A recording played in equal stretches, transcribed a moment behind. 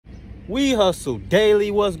We Hustle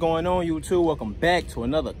Daily. What's going on, YouTube? Welcome back to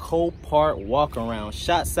another Copart walk around.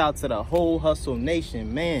 Shouts out to the whole Hustle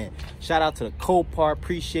Nation, man. Shout out to the Copart.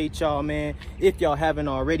 Appreciate y'all, man. If y'all haven't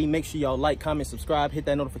already, make sure y'all like, comment, subscribe, hit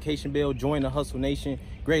that notification bell, join the Hustle Nation.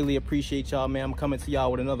 Greatly appreciate y'all, man. I'm coming to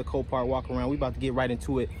y'all with another Copart walk around. We about to get right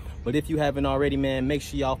into it. But if you haven't already, man, make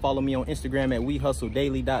sure y'all follow me on Instagram at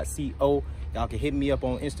wehustledaily.co. Y'all can hit me up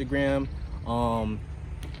on Instagram.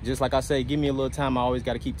 Just like I say, give me a little time. I always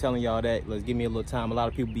got to keep telling y'all that. Let's give me a little time. A lot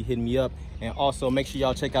of people be hitting me up. And also make sure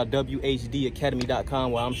y'all check out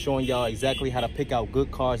whdacademy.com, where I'm showing y'all exactly how to pick out good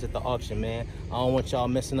cars at the auction, man. I don't want y'all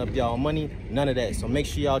messing up y'all money, none of that. So make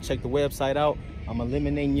sure y'all check the website out. I'm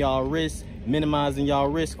eliminating y'all risk, minimizing y'all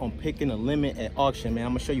risk on picking a limit at auction, man. I'm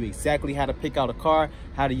gonna show you exactly how to pick out a car,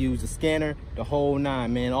 how to use the scanner, the whole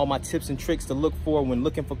nine, man. All my tips and tricks to look for when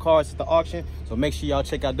looking for cars at the auction. So make sure y'all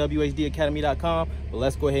check out whdacademy.com. But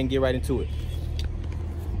let's go ahead and get right into it.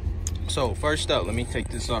 So first up, let me take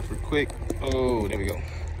this off real quick. Oh, there we go.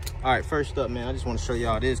 All right, first up, man, I just want to show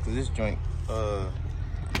y'all this because this joint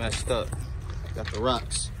messed up. Got the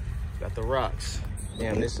rocks. Got the rocks.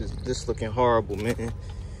 Damn, this looking horrible, man.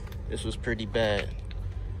 This was pretty bad.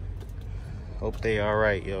 Hope they all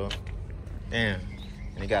right, yo. Damn.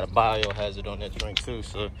 And they got a biohazard on that joint too,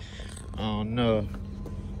 so I don't know.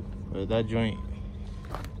 But that joint,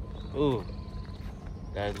 ooh,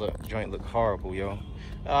 that joint look horrible, yo.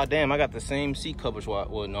 Ah, damn, I got the same seat covers.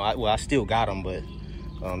 Well, no, I still got them, but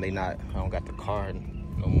I don't got the car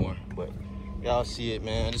no more. But y'all see it,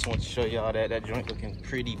 man. I just want to show y'all that joint looking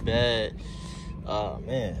pretty bad. Oh,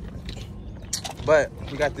 man. But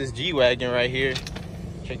we got this G-Wagon right here.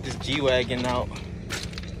 Check this G-Wagon out.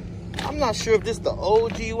 I'm not sure if this is the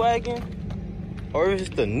old G-Wagon or if it's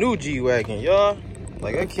the new G-Wagon, y'all.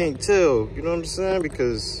 Like, I can't tell, you know what I'm saying?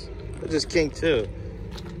 Because I just can't tell.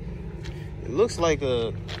 It looks like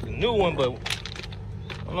a new one, but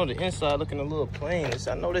I don't know, the inside looking a little plain.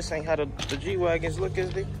 I know this ain't how the G-Wagons look, is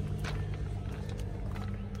they?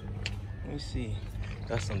 Let me see.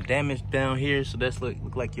 Got some damage down here, so that's look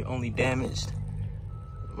like you're only damaged.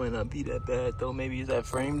 Might not be that bad though. Maybe is that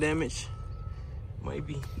frame damage? Might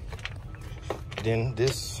be. Then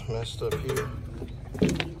this messed up here.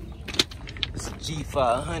 It's a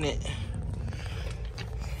G500.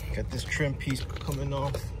 Got this trim piece coming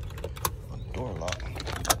off. Door lock.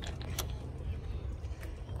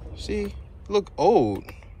 See, look old.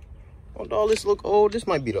 Don't all this look old? This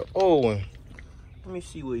might be the old one. Let me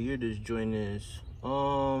see what year this joint is.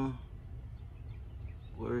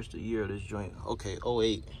 Where's the year of this joint? Okay,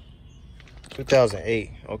 08.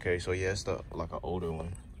 2008. Okay, so yeah, it's like an older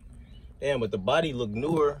one. Damn, but the body looked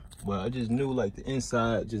newer, but I just knew like the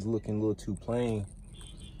inside just looking a little too plain.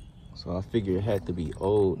 So I figured it had to be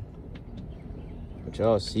old. But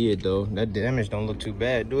y'all see it though. That damage don't look too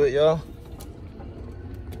bad, do it, y'all?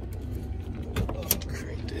 Oh,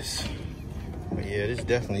 crank this. But yeah, this is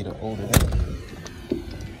definitely the older one.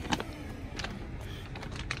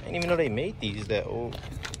 I didn't even know they made these that old,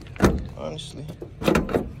 honestly. Let's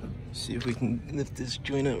see if we can lift this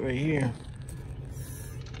joint up right here.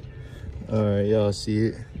 All right, y'all see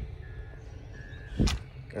it.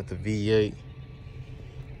 Got the V8.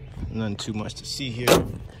 Nothing too much to see here.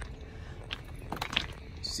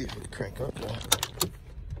 Let's see if we can crank up though.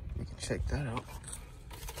 We can check that out.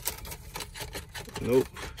 Nope.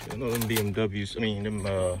 You know them BMWs, I mean them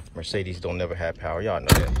Mercedes don't never have power. Y'all know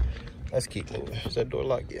that. Let's keep moving. Is that door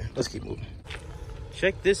locked? Yeah, let's keep moving.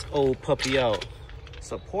 Check this old puppy out.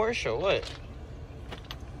 It's a Porsche or what?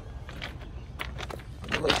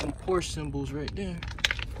 Like some Porsche symbols right there.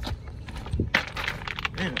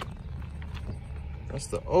 Man, that's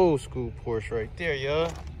the old school Porsche right there,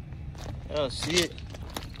 y'all. Y'all see it?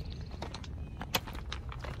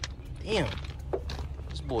 Damn,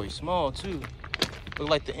 this boy's small too. Look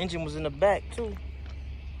like the engine was in the back too.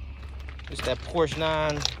 It's that Porsche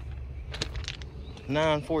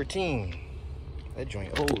 914. That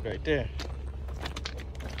joint old right there.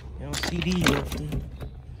 You don't see these often.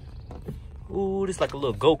 Ooh, this like a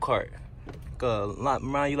little go-kart. Like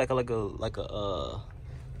remind you like a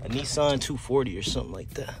Nissan 240 or something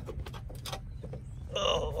like that.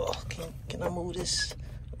 Oh, can I move this?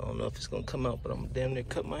 I don't know if it's gonna come out, but I'm damn near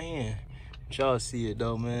cut my hand. Y'all see it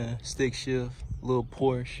though, man. Stick shift, little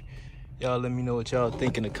Porsche. Y'all let me know what y'all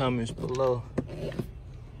think in the comments below.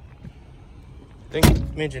 I think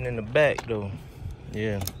engine in the back though.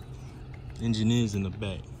 Yeah, engine is in the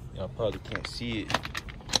back. Y'all probably can't see it.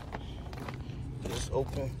 It's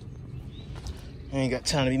open. I ain't got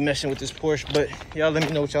time to be messing with this Porsche, but y'all let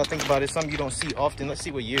me know what y'all think about it. Something you don't see often. Let's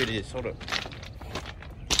see what year it is. Hold up.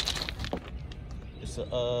 It's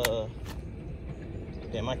a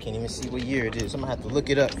Damn, I can't even see what year it is. I'm gonna have to look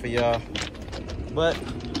it up for y'all. But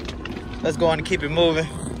let's go on and keep it moving.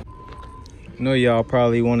 I know y'all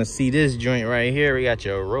probably want to see this joint right here. We got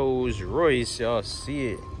your Royce Wraith. Y'all see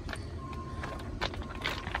it.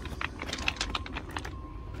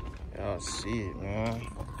 Y'all see it, man.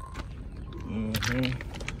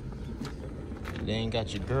 They ain't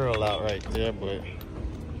got your girl out right there, but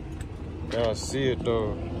y'all see it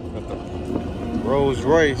though. Got the Royce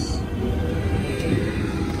Wraith.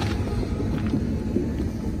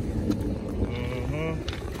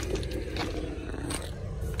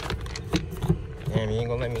 Damn, you ain't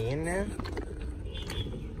gonna let me in there?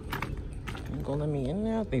 You ain't gonna let me in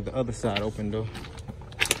there? I think the other side open though.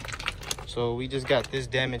 So we just got this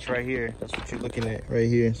damage right here. That's what you're looking at right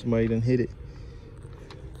here. Somebody done hit it.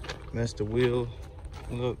 Messed the wheel.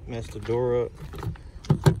 Look, messed the door up.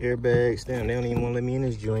 Airbags. Damn, they don't even want to let me in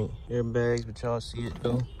this joint. Airbags, but y'all see it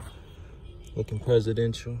though. Looking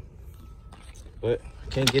presidential. But I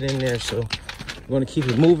can't get in there, so I'm gonna keep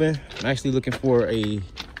it moving. I'm actually looking for a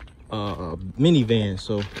minivan,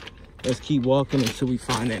 so let's keep walking until we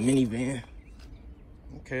find that minivan.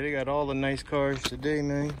 Okay, they got all the nice cars today,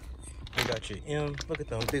 man. They got your M. Look at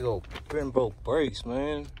them big old Brembo brakes,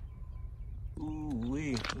 man. Ooh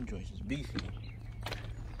wee, them joints is beefy.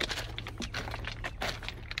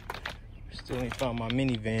 Still ain't found my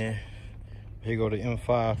minivan. Here go the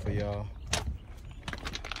M5 for y'all.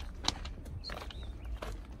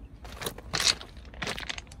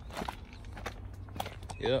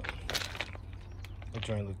 Yep. That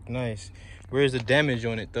joint look nice. Where's the damage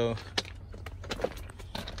on it though?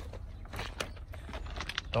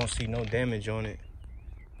 Don't see no damage on it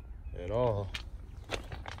at all.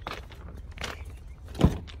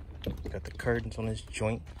 Got the curtains on this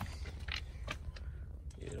joint.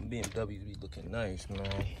 Yeah, them BMWs be looking nice,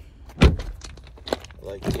 man. I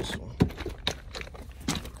like this one.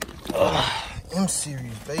 M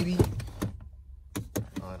series, baby.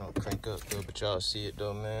 Oh, I don't crank up though, but y'all see it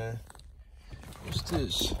though, man. What's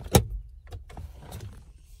this?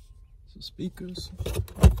 Some speakers.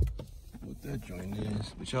 What that joint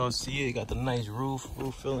is. But y'all see it, got the nice roof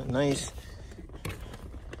feeling nice.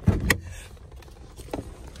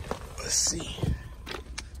 Let's see.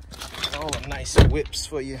 All the nice whips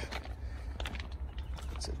for you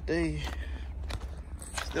today.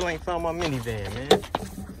 Still ain't found my minivan, man.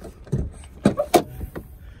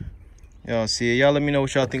 Y'all see it. Y'all let me know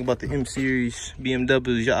what y'all think about the M series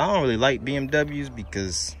BMWs. I don't really like BMWs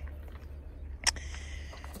because,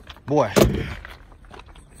 boy,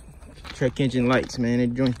 check engine lights, man. They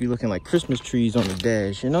joints be looking like Christmas trees on the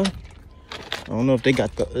dash, you know? I don't know if they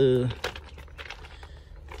got the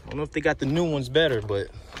new ones better, but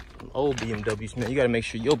old BMWs, man, you gotta make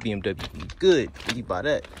sure your BMW be good before you buy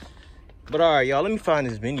that. But all right, y'all, let me find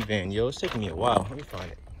this minivan, yo. It's taking me a while. Let me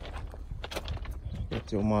find it. Got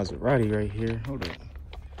your Maserati right here. Hold on.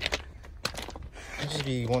 I just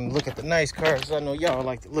be wanting to look at the nice cars. I know y'all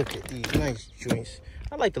like to look at these nice joints.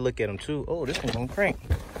 I like to look at them too. Oh, this one's gonna crank.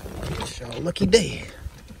 It's y'all lucky day.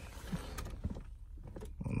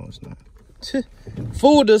 Oh no, it's not.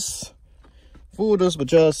 Fooled us,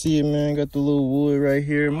 but y'all see it, man. Got the little wood right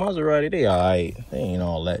here. Maserati, they alright. They ain't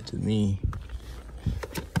all that to me.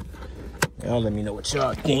 Y'all let me know what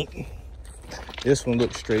y'all think. This one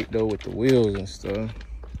looks straight though with the wheels and stuff.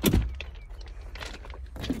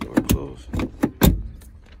 Door closed.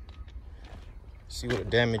 See what the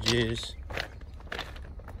damage is.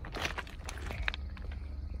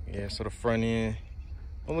 Yeah, so the front end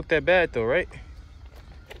don't look that bad though, right?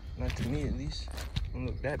 Not to me at least. Don't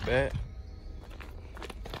look that bad.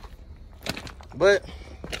 But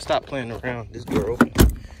stop playing around. This door open.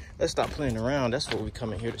 Let's stop playing around. That's what we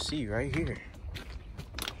coming here to see right here.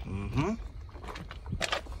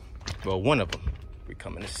 Well, one of them we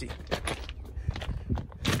coming to see.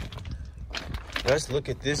 Let's look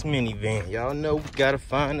at this minivan. Y'all know we gotta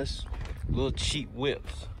find us little cheap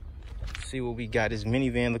whips. See what we got. This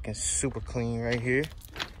minivan looking super clean right here.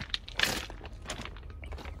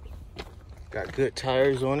 Got good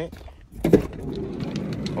tires on it.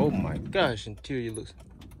 Oh my gosh, interior looks...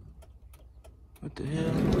 What the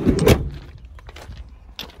hell?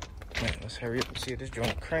 Man, let's hurry up and see if this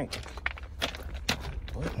joint crank.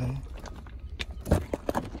 What?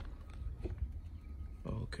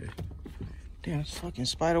 Okay. Damn, it's fucking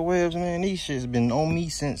spider webs, man. These shit's been on me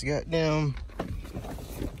since goddamn...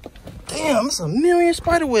 Damn, it's a million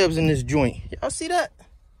spider webs in this joint. Y'all see that? I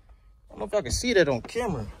don't know if I can see that on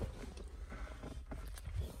camera.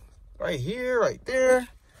 Right here, right there.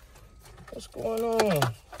 What's going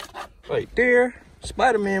on? Right there.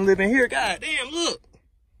 Spider-Man living here. God damn, look.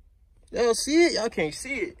 Y'all see it? Y'all can't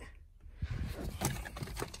see it.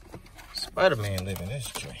 Spider-Man living this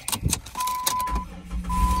joint.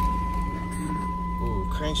 Ooh,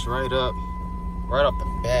 cranks right up. Right off the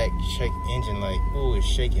back, shake engine like, ooh, it's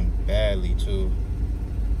shaking badly too.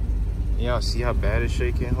 Y'all see how bad it's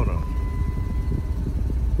shaking? Hold on.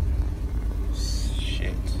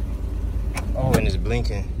 Shit. Oh, and it's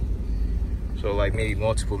blinking. So like maybe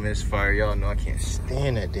multiple misfire. Y'all know I can't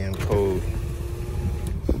stand that damn code.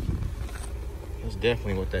 That's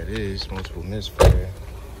definitely what that is, multiple misfire.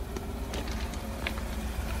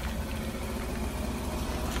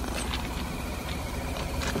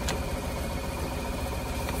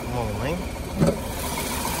 Come on, man.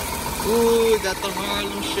 Ooh, it got the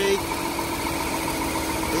Harlem shake.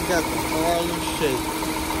 It got the Harlem shake.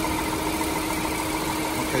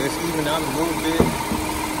 Okay, let's even out a little bit.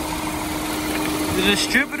 The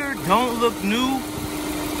distributor don't look new.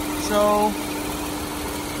 So,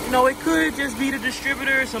 you know, it could just be the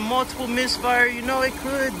distributor, some multiple misfire. You know, it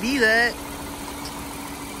could be that.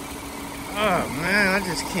 Oh, man, I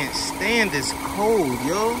just can't stand this cold,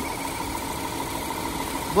 yo.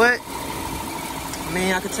 But, I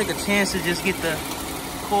mean, I could take a chance to just get the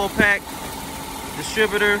coil pack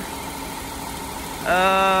distributor.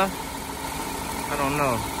 I don't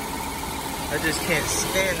know. I just can't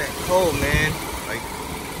stand that cold, man. Like,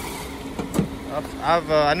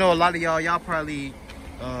 I know a lot of y'all probably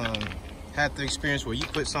had the experience where you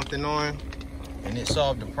put something on and it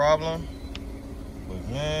solved the problem. But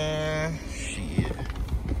man, shit.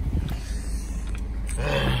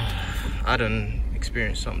 I done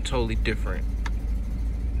experienced something totally different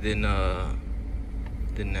than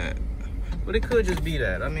that. But it could just be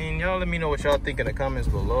that. I mean, y'all let me know what y'all think in the comments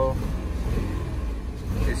below.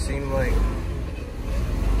 It seemed like,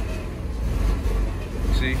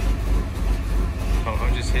 see,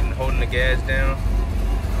 I'm just holding the gas down.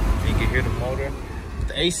 You can hear the motor.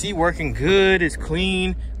 The AC working good. It's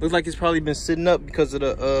clean. Looks like it's probably been sitting up because of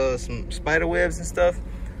the some spider webs and stuff.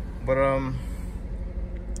 But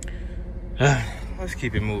let's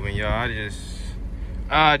keep it moving, y'all.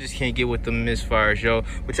 I just can't get with the misfires, yo.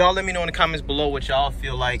 But y'all let me know in the comments below what y'all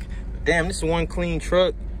feel like. Damn, this is one clean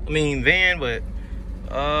truck. I mean van, but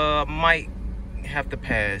might have to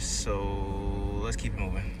pass. So let's keep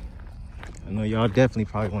moving. I know y'all definitely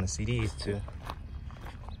probably want to see these too.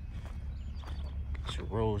 It's your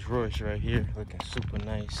Rolls Royce right here, looking super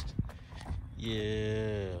nice.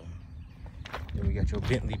 Yeah. Then we got your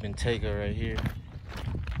Bentley Bentayga right here.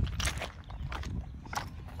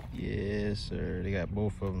 Yes, sir. They got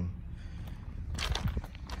both of them.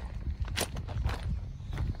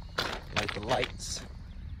 Like the lights.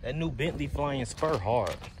 That new Bentley flying spur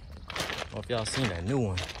hard. I don't know if y'all seen that new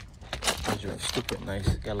one. Those are stupid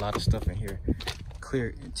nice. Got a lot of stuff in here.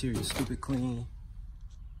 Clear interior, stupid clean.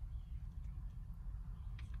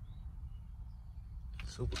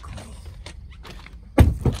 Super clean.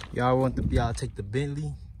 Y'all take the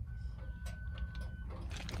Bentley.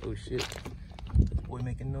 Oh shit. Boy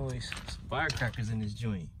making noise. Some firecrackers in this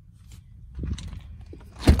joint.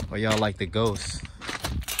 Or y'all like the Ghost?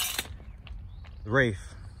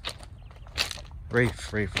 Wraith.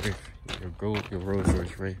 Wraith. Your Rolls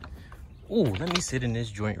Royce Wraith. Ooh, let me sit in this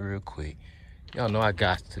joint real quick. Y'all know I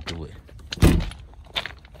got to do it.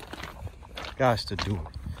 Got to do it.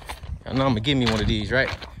 Y'all know I'm gonna give me one of these, right?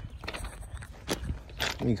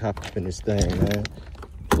 Let me hop up in this thing, man.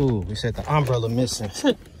 Ooh, we said the umbrella missing.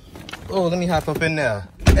 Oh, let me hop up in there.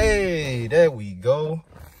 Hey, there we go.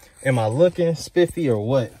 Am I looking spiffy or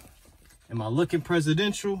what? Am I looking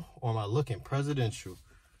presidential or am I looking presidential?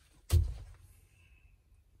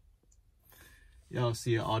 Y'all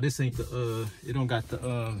see it? Oh, this ain't the, it don't got the,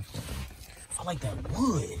 I like that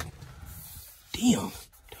wood. Damn,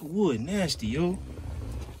 that wood nasty, yo.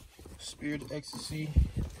 Spirit of Ecstasy.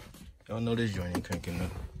 Y'all know this joint ain't cranking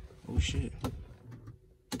up. Oh, shit.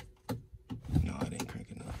 No, it ain't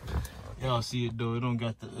cranking up. Y'all see it though, it don't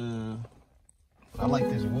got the I like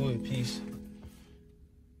this wood piece.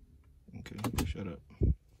 Okay, shut up.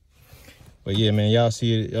 But yeah, man, y'all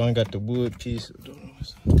see it, y'all ain't got the wood piece.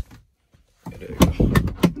 Yeah, there you go.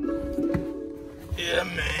 Yeah,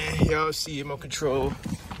 man, y'all see it, more control.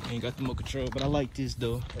 Ain't got the more control, but I like this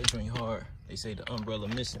though. That joint hard. They say the umbrella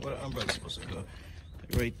missing. Where the umbrella supposed to go?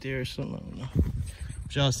 Right there or something, I don't know.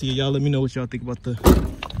 But y'all see it, y'all let me know what y'all think about the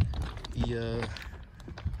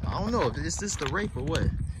I don't know if is this the Wraith or what.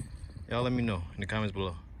 Y'all let me know in the comments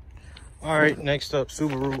below. All right, next up,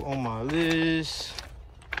 Subaru on my list.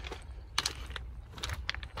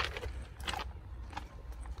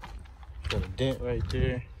 Got a dent right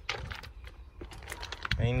there.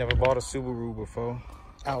 I ain't never bought a Subaru before.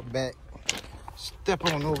 Outback. Step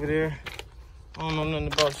on over there. I don't know nothing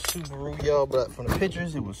about Subaru, y'all, but from the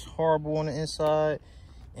pictures, it was horrible on the inside.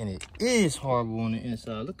 And it is horrible on the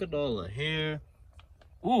inside. Look at all the hair.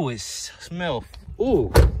 Ooh, it smells.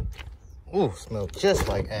 Ooh. Ooh, smells just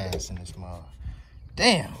like ass in this mug.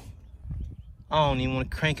 Damn. I don't even want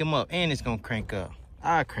to crank him up. And it's going to crank up.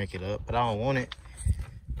 I'll crank it up, but I don't want it.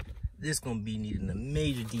 This going to be needing a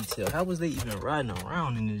major detail. How was they even riding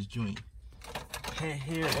around in this joint? Had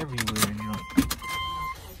hair everywhere, yo.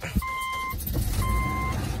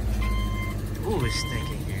 Ooh, it's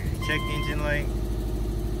stinking here. Check engine light.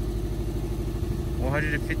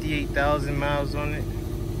 158,000 miles on it.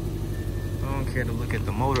 I don't care to look at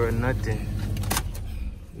the motor or nothing.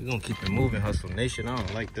 We're gonna keep it moving, Hustle Nation. I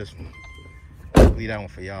don't like this one. Leave that one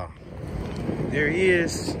for y'all. There he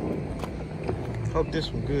is. Hope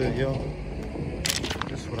this one good, yo.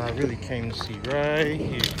 This is what I really came to see right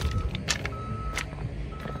here.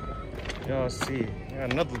 Y'all see it. I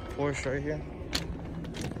got another Porsche right here.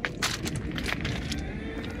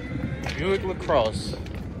 Buick LaCrosse.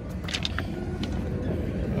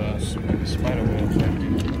 Spider wheels right there.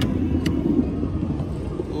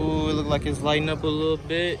 Ooh, it looked like it's lighting up a little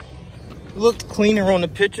bit. It looked cleaner on the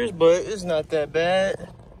pictures, but it's not that bad.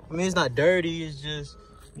 I mean, it's not dirty. It's just,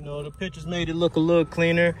 you know, the pictures made it look a little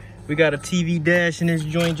cleaner. We got a TV dash in this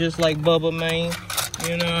joint just like Bubba, man.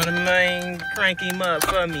 You know what I mean? Crank him up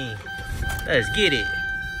for me. Let's get it.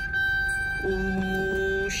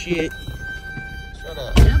 Ooh, shit. Shut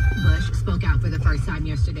up. Bush spoke out for the first time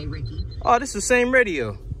yesterday, Ricky. Oh, this is the same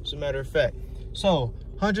radio, as a matter of fact. So,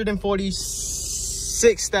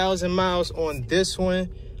 146,000 miles on this one.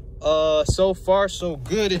 So far, so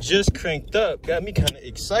good. It just cranked up. Got me kind of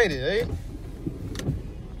excited, eh?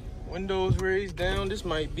 Windows raised down. This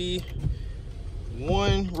might be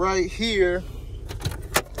one right here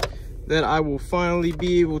that I will finally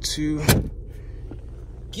be able to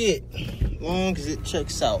get, as long as it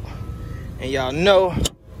checks out. And y'all know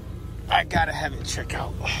I gotta have it check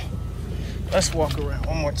out. Let's walk around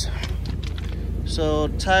one more time. So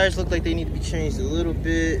the tires look like they need to be changed a little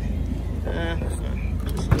bit.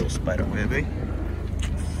 Just a little spider web, eh?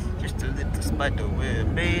 Just a little spider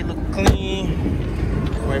web, eh? Look clean.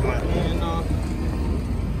 Wipe my hand off.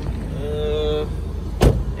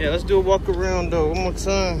 Yeah, let's do a walk around though, one more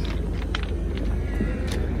time.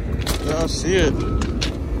 Y'all see it.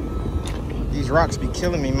 These rocks be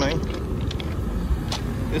killing me, man.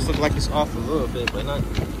 This looks like it's off a little bit, but not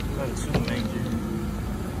too major.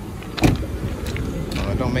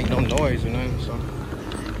 It don't make no noise or nothing, so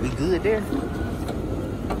we good there.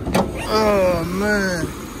 Oh man.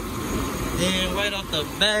 And right off the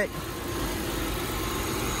back,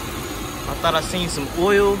 I thought I seen some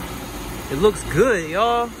oil. It looks good,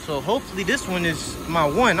 y'all. So hopefully this one is my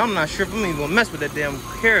one. I'm not sure if I'm even gonna mess with that damn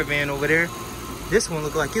Caravan over there. This one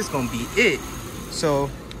look like it's gonna be it. So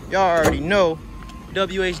y'all already know,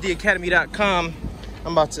 wehustledaily.com.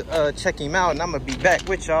 I'm about to check him out, and I'm gonna be back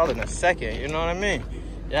with y'all in a second. You know what I mean?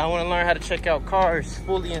 Yeah, I want to learn how to check out cars,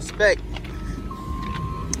 fully inspect.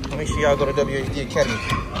 Make sure y'all go to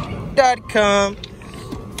wehustledaily.com.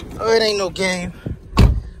 Oh, it ain't no game.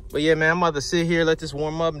 But yeah, man, I'm about to sit here, let this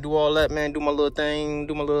warm up and do all that, man. Do my little thing,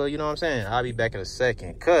 do my little, you know what I'm saying? I'll be back in a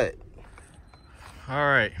second. Cut. All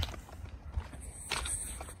right.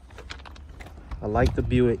 I like the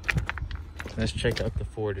Buick. Let's check out the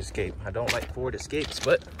Ford Escape. I don't like Ford Escapes,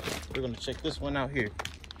 but we're gonna check this one out here.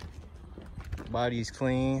 Body's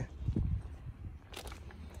clean.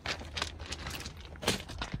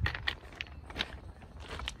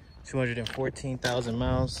 $214,000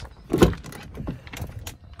 miles.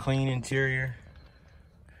 Clean interior.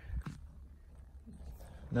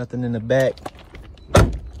 Nothing in the back.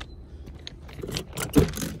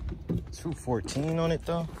 214 on it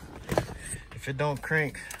though. If it don't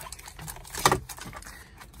crank,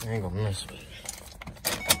 I ain't gonna mess with it.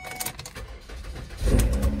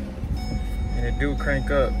 And it do crank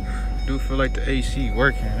up. Do feel like the AC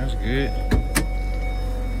working. That's good.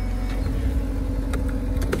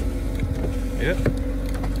 Yep.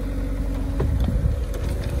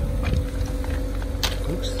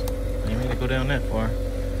 Oops. Didn't mean to go down that far.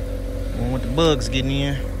 Don't want the bugs getting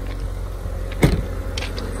in.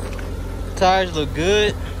 Tires look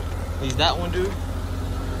good. At least that one do.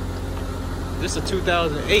 This is a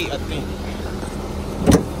 2008, I think.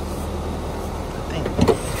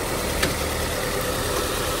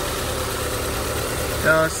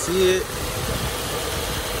 Y'all see it?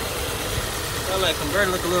 That converter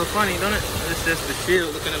look a little funny, don't it? It's just the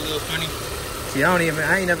shield looking a little funny. See, I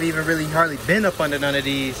ain't never even really hardly been up under none of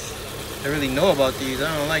these. I really know about these.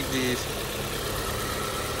 I don't like these.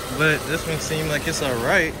 But this one seemed like it's all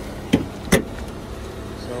right.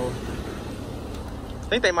 So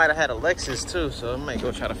think they might have had a Lexus too, so I might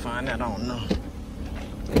go try to find that. I don't know.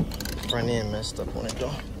 Front end messed up on it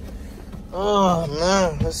though. Oh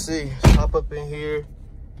man, let's see. Hop up in here.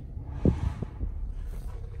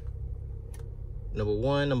 Number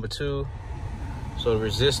 1, number 2. So the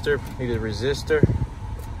resistor, need a resistor.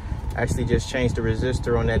 Actually just changed the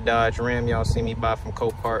resistor on that Dodge Ram y'all see me buy from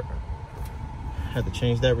Copart. Had to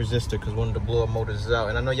change that resistor because one of the blower motors is out.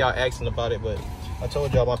 And I know y'all asking about it, but I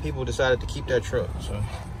told y'all my people decided to keep that truck. So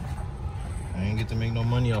I ain't get to make no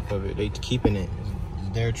money off of it. They keeping it. It's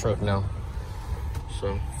their truck now.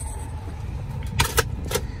 So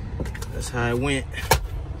that's how it went.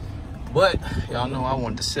 But y'all know I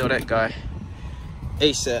wanted to sell that guy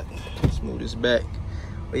ASAP. Let's move this back.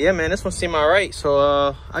 But yeah, man, this one seemed all right.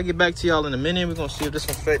 So I'll get back to y'all in a minute. We're gonna see if this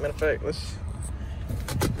one's fake. Matter of fact,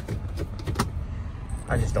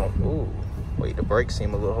 I just don't. Ooh, wait, the brakes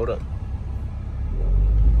seem a little. Hold up.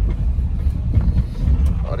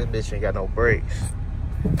 Oh, this bitch ain't got no brakes.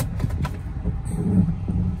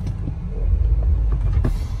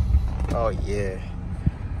 Oh yeah,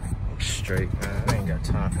 I'm straight, man. I ain't got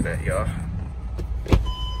time for that, y'all.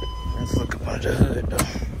 Let's look up under the hood though.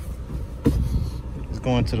 It's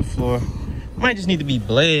going to the floor. Might just need to be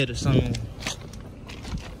bled or something.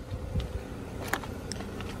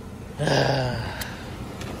 It's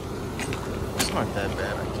not that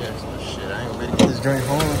bad, I guess. Oh, shit, I ain't ready to get this joint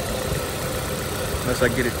home unless I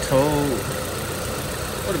get it towed.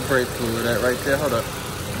 What a brake fluid at right there. Hold up.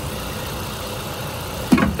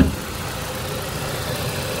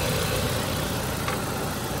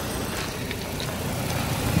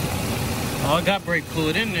 Oh, I got brake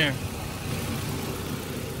fluid in there.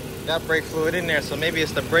 Got brake fluid in there, so maybe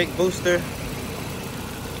it's the brake booster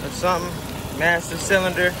or something. Master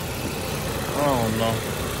cylinder. I don't know.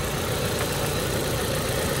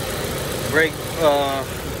 Brake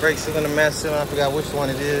cylinder, master cylinder. I forgot which one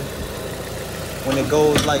it is. When it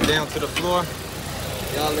goes like down to the floor,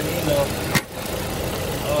 y'all let me know.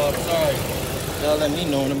 Sorry. Y'all let me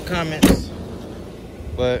know in them comments.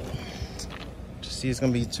 But see, it's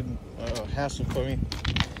gonna be too hassle for me.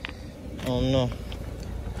 I don't know.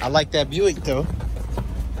 I like that Buick though.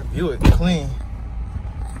 That Buick clean.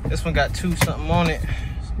 This one got 2 something on it.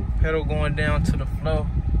 Pedal going down to the floor.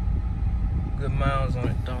 Good miles on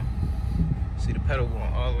it though. See the pedal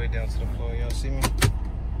going all the way down to the floor. Y'all see me?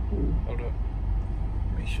 Hold up.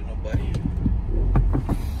 Make sure nobody.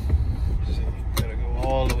 See, gotta go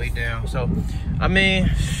all the way down. So, I mean,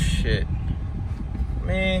 shit.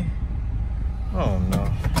 Man. I don't know.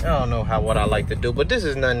 I don't know what I like to do, but this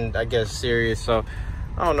is nothing, I guess, serious. So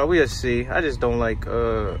I don't know. We'll see. I just don't like.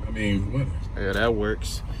 I mean, what? Yeah, that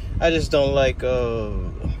works. I just don't like. We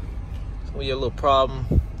a little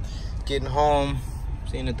problem getting home,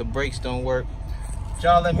 seeing that the brakes don't work.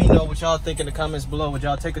 Y'all let me know what y'all think in the comments below. Would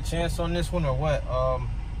y'all take a chance on this one or what?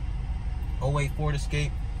 08 Ford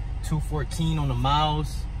Escape, 214 on the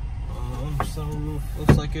miles. Sunroof.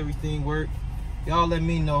 Looks like everything worked. Y'all let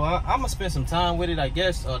me know. I'm gonna spend some time with it, I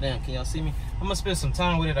guess. Oh damn, can y'all see me? I'm gonna spend some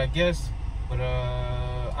time with it, I guess. But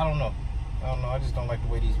I don't know. I just don't like the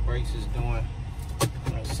way these brakes is doing.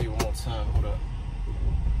 Let's see one more time. Hold up.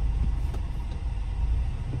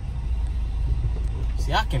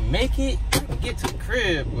 See, I can make it. I can get to the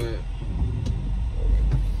crib, but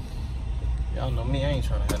y'all know me. I ain't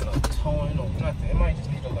trying to have no towing or nothing. It might just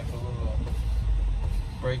need like a little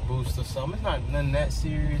brake boost or something. It's not nothing that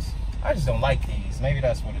serious. I just don't like these. Maybe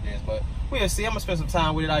that's what it is, but we'll see. I'm gonna spend some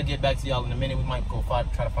time with it. I'll get back to y'all in a minute. We might go try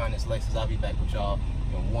to find this Lexus. I'll be back with y'all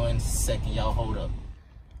in 1 second. Y'all hold up.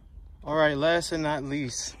 All right, last and not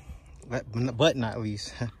least, but not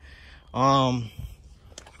least,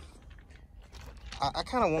 I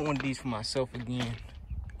kind of want one of these for myself again.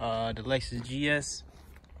 The Lexus GS.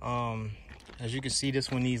 As you can see, this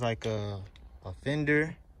one needs like a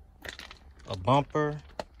fender, a bumper,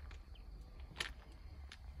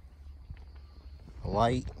 a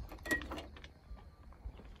light,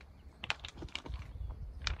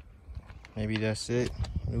 maybe that's it.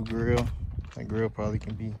 New grill. That grill probably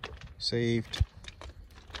can be saved.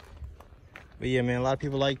 But yeah, man, a lot of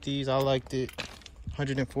people like these. I liked it.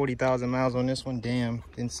 140,000 miles on this one. Damn,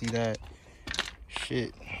 didn't see that.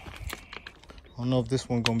 Shit. I don't know if this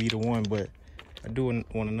one gonna be the one, but I do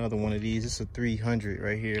want another one of these. It's a 300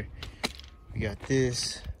 right here. We got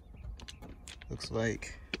this. Looks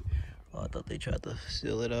like, oh, I thought they tried to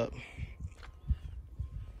seal it up.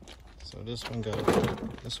 So this one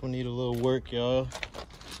need a little work, y'all.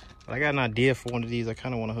 But I got an idea for one of these. I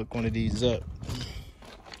kind of want to hook one of these up.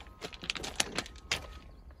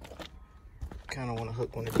 I got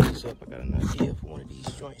an idea for one of these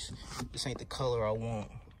joints. This ain't the color I want.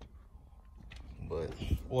 but,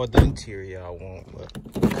 or the interior I want, but,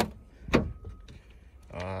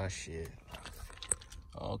 shit.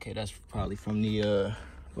 Okay, that's probably from the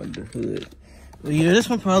hood. But yeah, this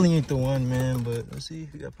one probably ain't the one, man, but let's see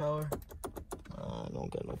if we got power. I don't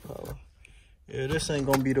got no power. Yeah, this ain't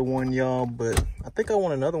gonna be the one, y'all, but I think I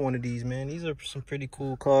want another one of these, man. These are some pretty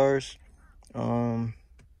cool cars. Yeah,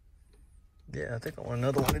 I think I want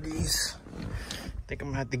another one of these. I think I'm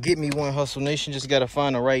gonna have to get me one. Hustle Nation just gotta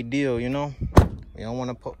find the right deal, you know.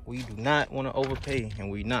 We do not want to overpay,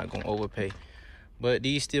 and we're not gonna overpay. But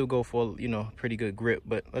these still go for, you know, pretty good grip.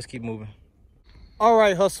 But let's keep moving. All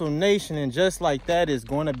right, Hustle Nation, and just like that is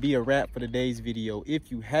going to be a wrap for today's video.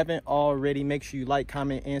 If you haven't already, make sure you like,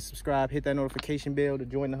 comment, and subscribe. Hit that notification bell to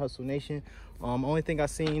join the Hustle Nation. Only thing I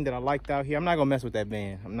seen that I liked out here, I'm not gonna mess with that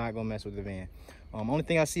van. I'm not gonna mess with the van. Only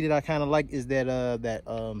thing I see that I kind of like is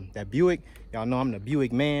that Buick. Y'all know I'm the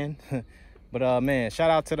Buick man. But man,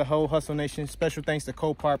 shout out to the whole Hustle Nation. Special thanks to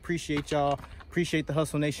Copart. Appreciate y'all. Appreciate the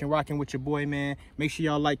Hustle Nation rocking with your boy, man. Make sure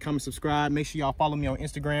y'all like, comment, subscribe. Make sure y'all follow me on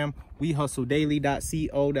Instagram,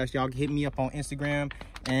 wehustledaily.co. That's y'all hit me up on Instagram.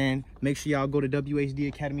 And make sure y'all go to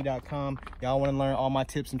whdacademy.com. Y'all want to learn all my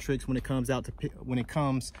tips and tricks when it comes to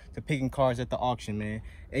picking cars at the auction, man.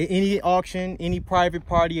 Any auction, any private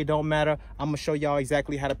party, it don't matter. I'm gonna show y'all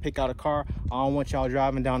exactly how to pick out a car. I don't want y'all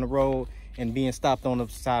driving down the road and being stopped on the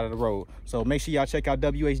side of the road. So make sure y'all check out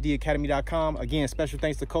whdacademy.com. Again, special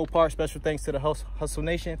thanks to Copart. Special thanks to the Hustle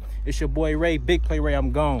Nation. It's your boy Ray, Big Play Ray.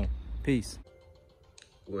 I'm gone. Peace.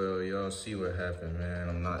 Well, y'all see what happened, man.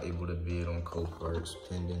 I'm not able to bid on Copart's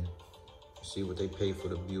pending. See what they pay for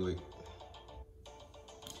the Buick.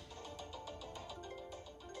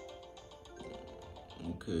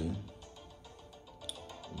 Okay.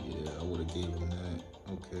 Yeah, I would have gave him that.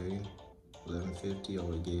 Okay. 1150, I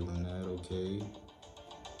would have gave him that. Okay.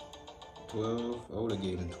 12, I would have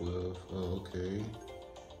gave him 12. Oh, okay.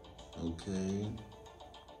 Okay.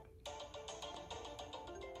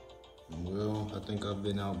 Well, I think I've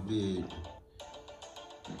been outbid.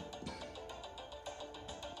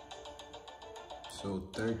 So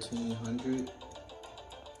 1300.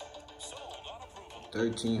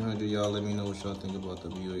 1300, y'all let me know what y'all think about the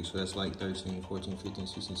Buick. So that's like 13, 14, 15,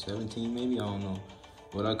 16, 17 maybe, I don't know.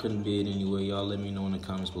 But I couldn't bid anyway. Y'all let me know in the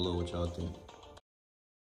comments below what y'all think.